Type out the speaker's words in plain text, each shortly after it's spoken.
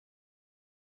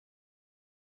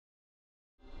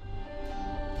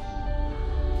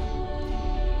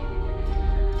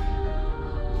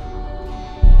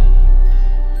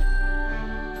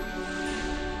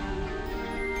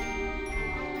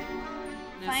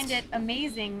find it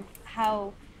amazing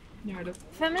how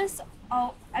feminists,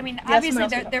 I mean, Yes, obviously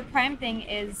Melissa. their prime thing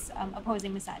is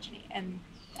opposing misogyny, and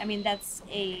I mean that's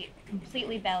a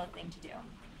completely valid thing to do.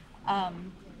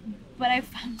 But I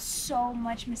found so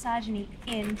much misogyny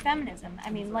in feminism. I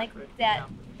mean, like that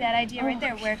idea right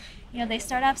there, where they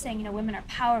start off saying women are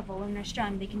powerful, women are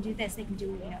strong, they can do this, they can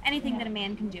do anything that a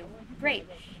man can do. Great,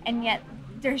 and yet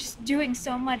they're doing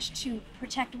so much to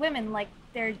protect women. Like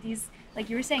they're these, like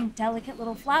you were saying, delicate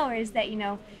little flowers that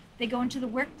they go into the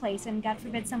workplace and God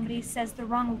forbid somebody says the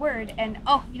wrong word and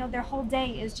their whole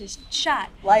day is just shot.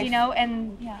 Life.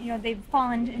 And they've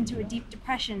fallen into a deep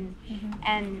depression,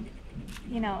 and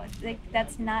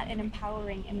that's not an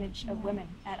empowering image of women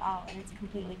at all, and it's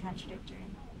completely contradictory.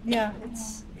 Yeah,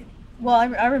 well,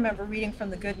 I remember reading from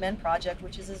the Good Men Project,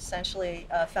 which is essentially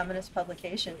a feminist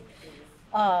publication.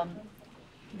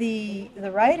 The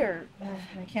writer,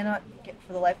 I cannot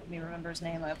for the life of me remember his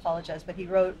name, I apologize, but he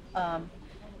wrote,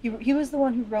 he was the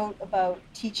one who wrote about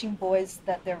teaching boys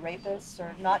that they're rapists,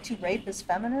 or not to rape as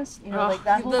feminists, like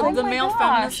that whole thing. The male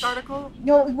feminist article?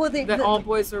 No, well, that all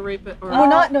boys are rapists?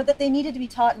 No, that they needed to be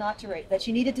taught not to rape, that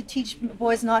you needed to teach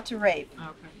boys not to rape.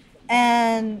 Okay.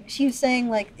 And she was saying,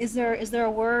 like, is there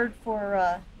a word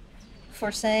for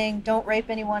saying don't rape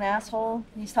anyone, asshole?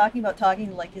 And he's talking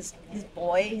like his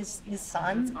boy, his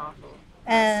son. That's awful.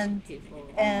 And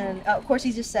of course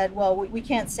he just said, well, we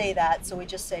can't say that, so we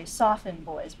just say soften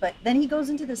boys. But then he goes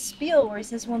into this spiel where he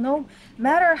says, well, no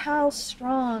matter how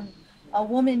strong a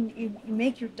woman you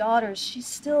make your daughters, she's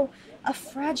still a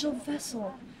fragile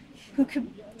vessel who could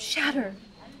shatter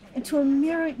into a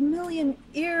million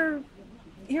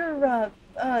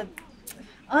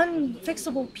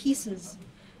unfixable pieces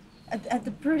at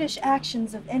the brutish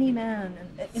actions of any man.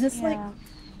 And it's like,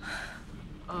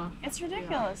 it's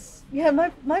ridiculous. Yeah,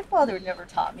 my father never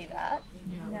taught me that.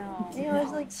 No.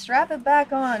 It's like, strap it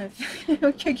back on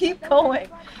and keep going.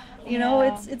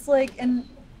 It's like, and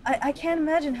I can't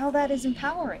imagine how that is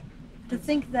empowering, to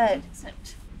think that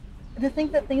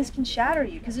things can shatter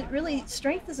you, because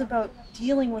strength is about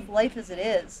dealing with life as it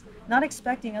is, not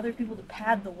expecting other people to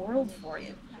pad the world for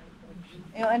you.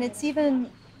 And it even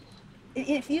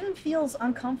feels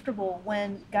uncomfortable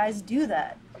when guys do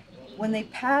that, when they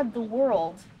pad the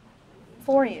world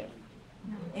for you.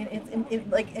 And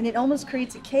it almost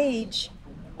creates a cage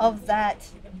of that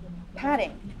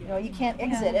padding. You can't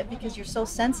exit it because you're so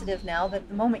sensitive now that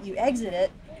the moment you exit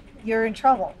it, you're in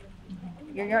trouble.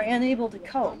 You're unable to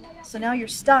cope. So now you're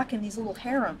stuck in these little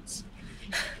harems.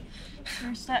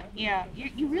 You're stuck. Yeah,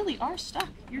 you really are stuck.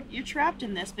 You're trapped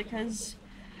in this because,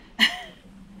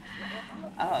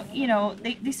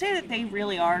 they say that they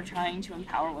really are trying to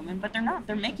empower women, but they're not.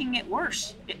 They're making it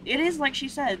worse. It is like she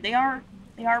said. They are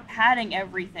padding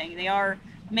everything. They're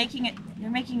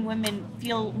making women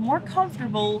feel more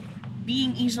comfortable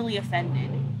being easily offended,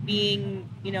 being,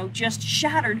 just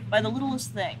shattered by the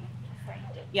littlest thing.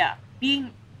 Yeah,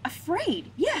 being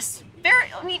afraid. Yes,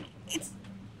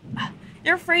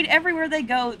 they're afraid everywhere they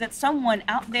go that someone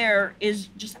out there is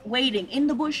just waiting in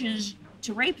the bushes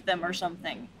to rape them or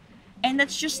something. And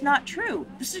that's just not true.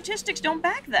 The statistics don't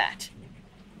back that.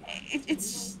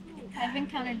 I've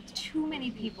encountered too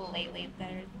many people lately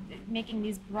that are making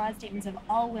these broad statements of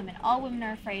all women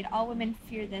are afraid, all women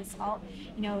fear this,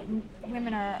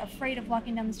 women are afraid of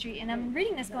walking down the street. And I'm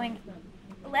reading this going,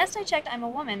 last I checked, I'm a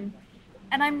woman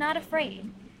and I'm not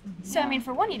afraid. So, I mean,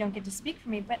 for one, you don't get to speak for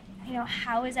me, but,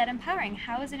 how is that empowering?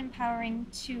 How is it empowering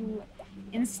to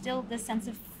instill this sense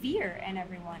of fear in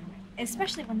everyone,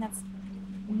 especially when that's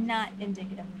not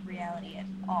indicative of reality at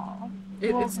all?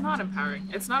 It's not empowering.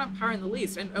 It's not empowering in the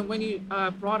least. And when you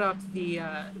brought up the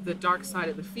dark side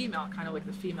of the female, kind of like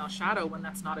the female shadow, when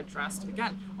that's not addressed,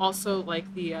 again, also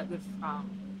like the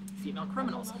female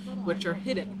criminals, which are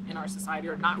hidden in our society,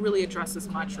 or not really addressed as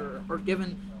much, or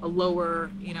given a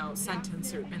lower,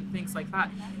 sentence, and things like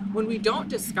that. When we don't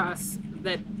discuss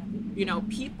that,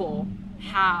 people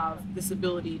have this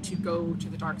ability to go to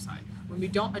the dark side, when we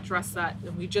don't address that,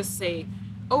 and we just say,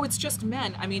 oh, it's just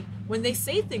men. I mean, when they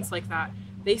say things like that,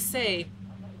 they say,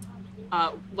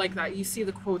 like that, you see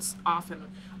the quotes often,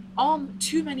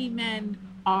 too many men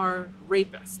are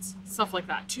rapists, stuff like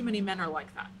that. Too many men are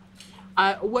like that.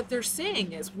 What they're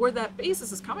saying is, where that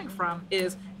basis is coming from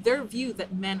is their view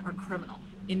that men are criminal,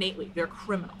 innately, they're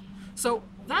criminal. So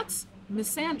that's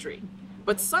misandry,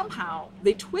 but somehow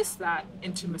they twist that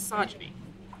into misogyny.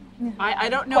 I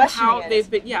don't know how they've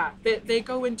been, they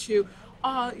go into,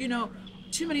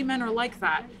 too many men are like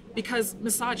that because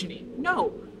misogyny.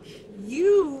 No,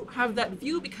 you have that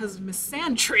view because of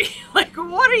misandry. Like,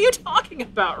 what are you talking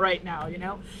about right now,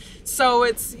 So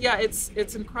it's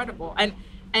incredible. And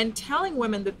and telling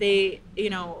women that they,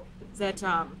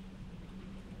 that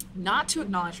not to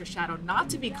acknowledge your shadow, not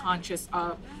to be conscious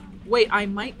of, wait, I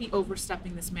might be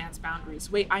overstepping this man's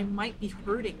boundaries. Wait, I might be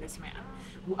hurting this man.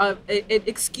 It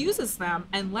excuses them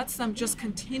and lets them just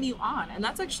continue on. And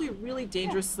that's actually a really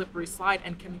dangerous, slippery slide,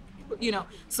 and can,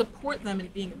 support them in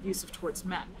being abusive towards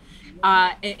men.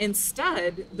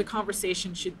 Instead, the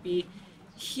conversation should be,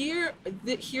 here's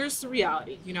the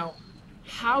reality.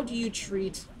 How do you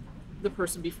treat the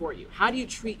person before you? How do you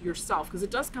treat yourself? Because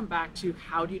it does come back to,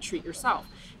 how do you treat yourself?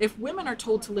 If women are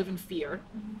told to live in fear,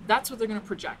 that's what they're going to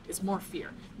project, is more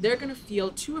fear. They're going to feel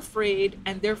too afraid,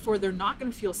 and therefore they're not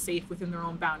going to feel safe within their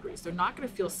own boundaries. They're not going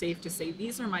to feel safe to say,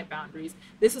 these are my boundaries.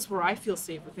 This is where I feel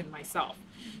safe within myself.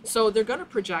 So they're going to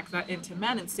project that into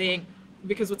men and saying,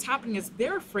 because what's happening is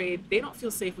they're afraid, they don't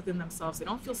feel safe within themselves, they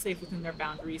don't feel safe within their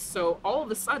boundaries. So all of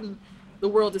a sudden, the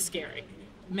world is scary.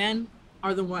 Men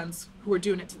are the ones who are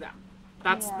doing it to them.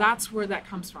 That's where that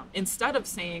comes from. Instead of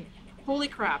saying, holy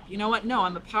crap, you know what? No,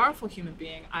 I'm a powerful human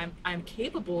being. I'm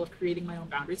capable of creating my own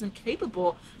boundaries. I'm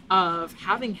capable of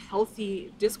having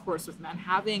healthy discourse with men,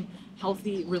 having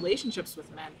healthy relationships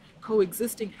with men,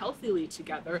 coexisting healthily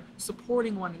together,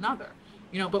 supporting one another.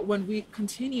 But when we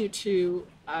continue to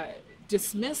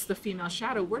dismiss the female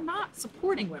shadow, we're not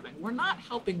supporting women. We're not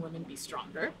helping women be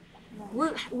stronger.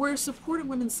 We're supporting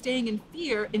women staying in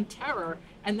fear, in terror,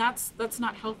 and that's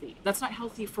not healthy. That's not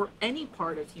healthy for any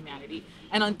part of humanity.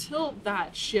 And until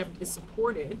that shift is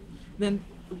supported, then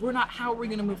how are we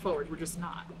going to move forward? We're just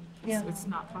not. It's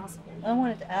not possible. I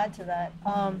wanted to add to that.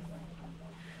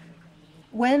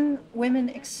 When women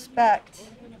expect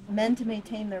men to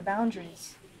maintain their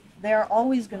boundaries, they are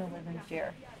always going to live in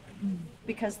fear,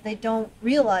 because they don't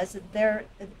realize that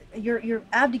you're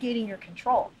abdicating your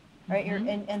control. Right,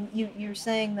 you're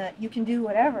saying that you can do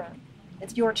whatever,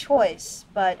 it's your choice,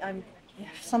 but I'm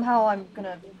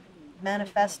gonna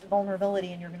manifest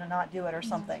vulnerability and you're gonna not do it or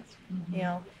something,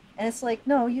 And it's like,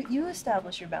 no, you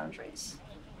establish your boundaries,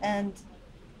 and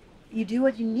you do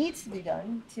what you needs to be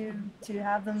done to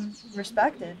have them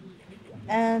respected,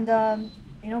 and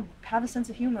have a sense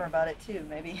of humor about it too,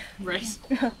 maybe. Right.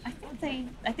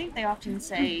 I think they often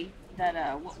say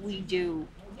that what we do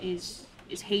is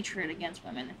hatred against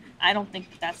women. I don't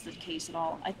think that's the case at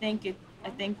all. I think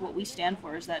what we stand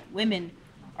for is that women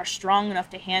are strong enough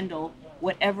to handle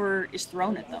whatever is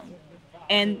thrown at them,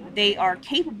 and they are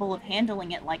capable of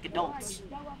handling it like adults.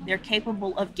 They're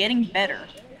capable of getting better.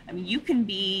 I mean, you can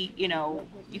be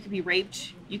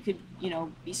raped, you could,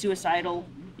 be suicidal,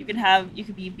 you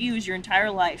could be abused your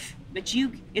entire life, but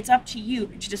it's up to you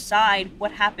to decide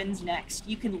what happens next.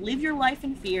 You can live your life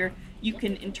in fear, you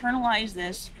can internalize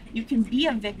this, you can be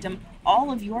a victim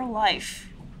all of your life,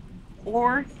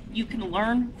 or you can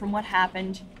learn from what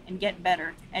happened and get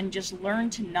better, and just learn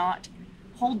to not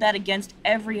hold that against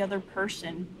every other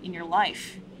person in your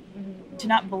life. To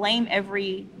not blame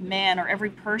every man or every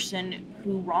person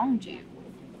who wronged you.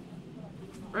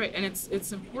 Right, and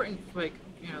it's important, like,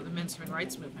 the men's human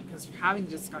rights movement, because you're having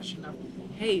the discussion of,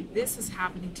 hey, this is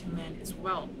happening to men as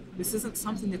well. This isn't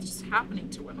something that's just happening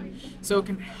to women. So it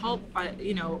can help,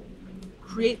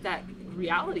 create that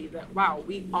reality that, wow,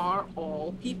 we are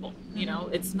all people.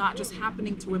 It's not just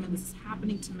happening to women, this is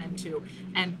happening to men too,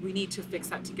 and we need to fix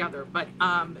that together. But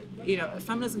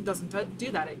feminism doesn't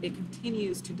do that. It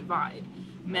continues to divide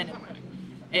men and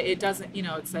women. It doesn't,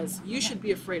 it says you should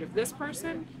be afraid of this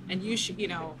person, and you should,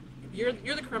 you're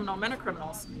the criminal, men are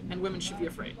criminals, and women should be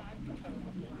afraid.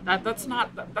 That's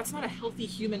not a healthy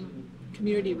human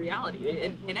community reality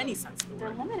in any sense of the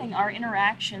word. They're limiting our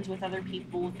interactions with other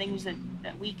people, things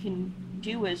that we can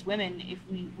do as women if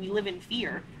we live in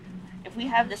fear. If we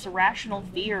have this irrational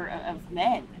fear of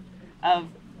men, of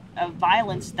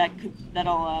violence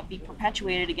that'll be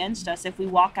perpetuated against us if we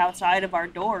walk outside of our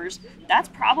doors, that's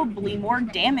probably more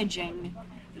damaging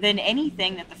than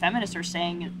anything that the feminists are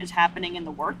saying is happening in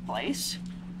the workplace.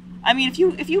 I mean,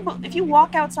 if you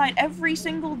walk outside every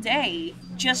single day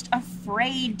just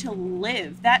afraid to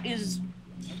live, that is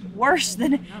worse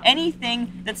than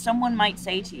anything that someone might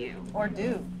say to you or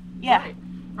do. Yeah.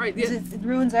 Right. Because it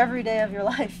ruins every day of your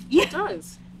life. Yeah. It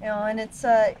does. And it's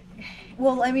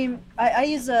well, I mean, I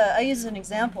use an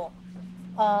example.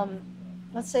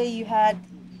 Let's say you had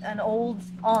an old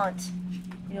aunt.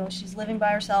 She's living by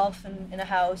herself in a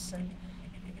house,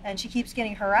 and she keeps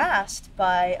getting harassed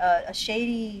by a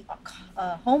shady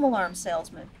home alarm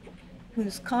salesman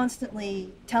who's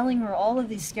constantly telling her all of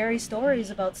these scary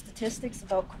stories about statistics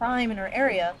about crime in her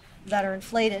area that are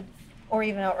inflated or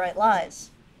even outright lies.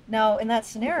 Now, in that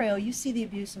scenario, you see the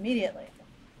abuse immediately.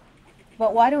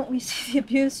 But why don't we see the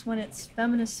abuse when it's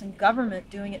feminists and government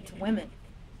doing it to women?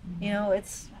 You know,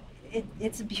 it's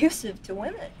abusive to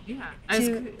women Yeah.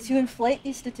 to inflate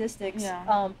these statistics.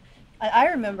 Yeah. I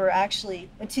remember actually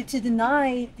to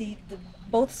deny the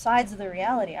both sides of the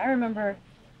reality. I remember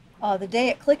the day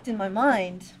it clicked in my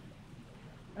mind,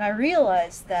 and I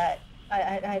realized that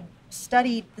I'd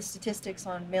studied the statistics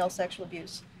on male sexual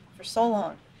abuse for so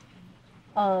long.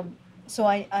 So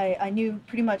I knew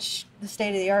pretty much the state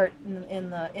of the art in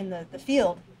the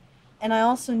field, and I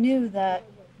also knew that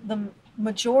the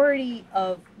majority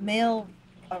of male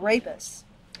rapists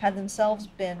had themselves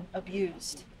been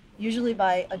abused, usually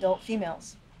by adult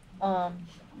females,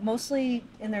 mostly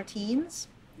in their teens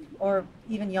or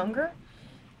even younger.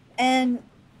 And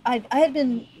I had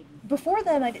been, before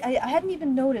then, I hadn't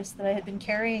even noticed that I had been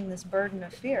carrying this burden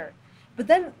of fear. But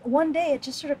then one day it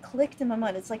just sort of clicked in my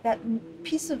mind. It's like that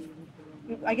piece of,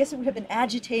 I guess it would have been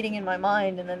agitating in my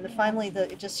mind, and then finally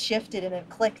it just shifted and it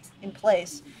clicked in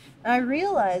place. And I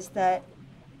realized that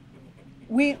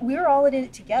we were all in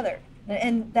it together.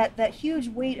 And that huge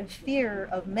weight of fear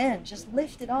of men just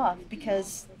lifted off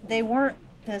because they weren't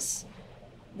this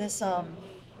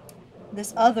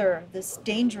other, this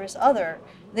dangerous other.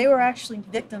 They were actually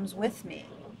victims with me,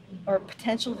 or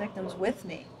potential victims with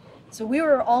me. So we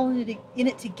were all in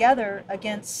it together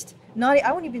against, not,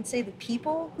 I wouldn't even say the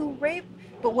people who rape,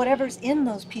 but whatever's in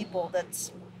those people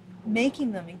that's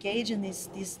making them engage in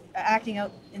these acting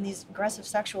out in these aggressive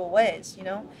sexual ways, you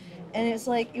know? And it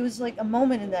was like a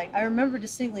moment in that I remember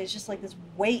distinctly. It's just like this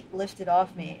weight lifted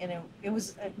off me, and it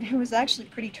was actually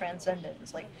pretty transcendent. It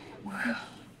was like,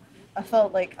 I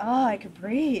felt like, I could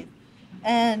breathe,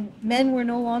 and men were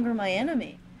no longer my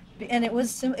enemy. And it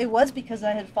was because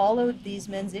I had followed these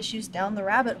men's issues down the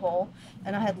rabbit hole,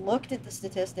 and I had looked at the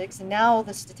statistics, and now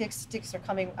the statistics are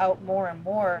coming out more and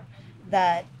more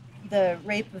that the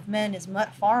rape of men is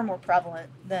far more prevalent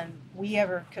than we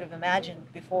ever could have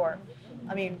imagined before.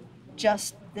 I mean,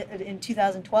 just in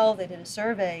 2012 they did a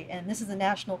survey, and this is the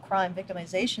National Crime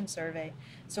Victimization Survey,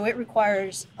 so it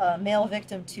requires a male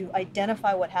victim to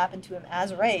identify what happened to him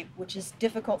as rape, which is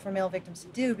difficult for male victims to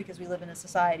do because we live in a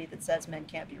society that says men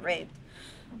can't be raped.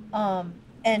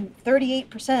 And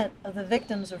 38% of the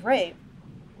victims of rape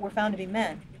were found to be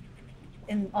men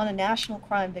on a National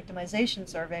Crime Victimization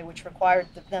Survey, which required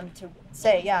them to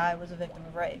say, yeah, I was a victim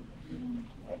of rape.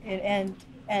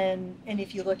 And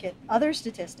if you look at other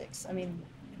statistics, I mean,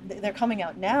 they're coming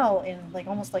out now in like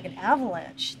almost like an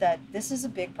avalanche that this is a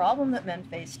big problem that men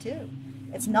face too.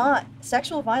 It's not,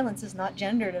 sexual violence is not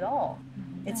gendered at all.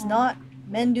 It's not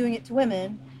men doing it to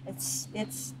women.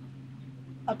 It's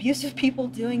abusive people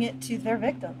doing it to their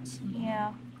victims.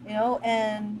 Yeah. You know,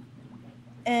 and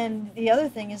the other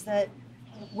thing is that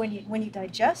when you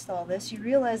digest all this, you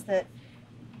realize that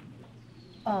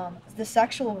the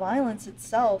sexual violence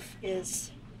itself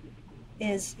is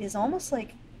almost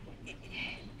like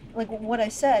what I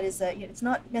said is that it's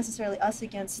not necessarily us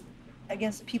against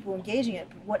people engaging it,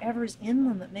 but whatever's in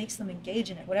them that makes them engage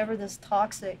in it, whatever this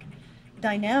toxic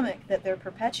dynamic that they're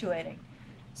perpetuating.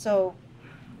 So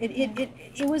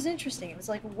it was interesting. It was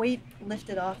like a weight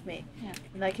lifted off me,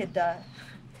 and I could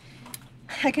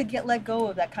get let go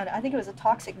of that kind of, I think it was a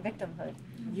toxic victimhood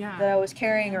that I was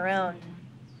carrying around,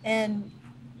 and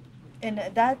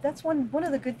that's one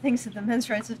of the good things that the men's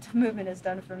rights movement has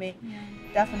done for me,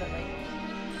 definitely.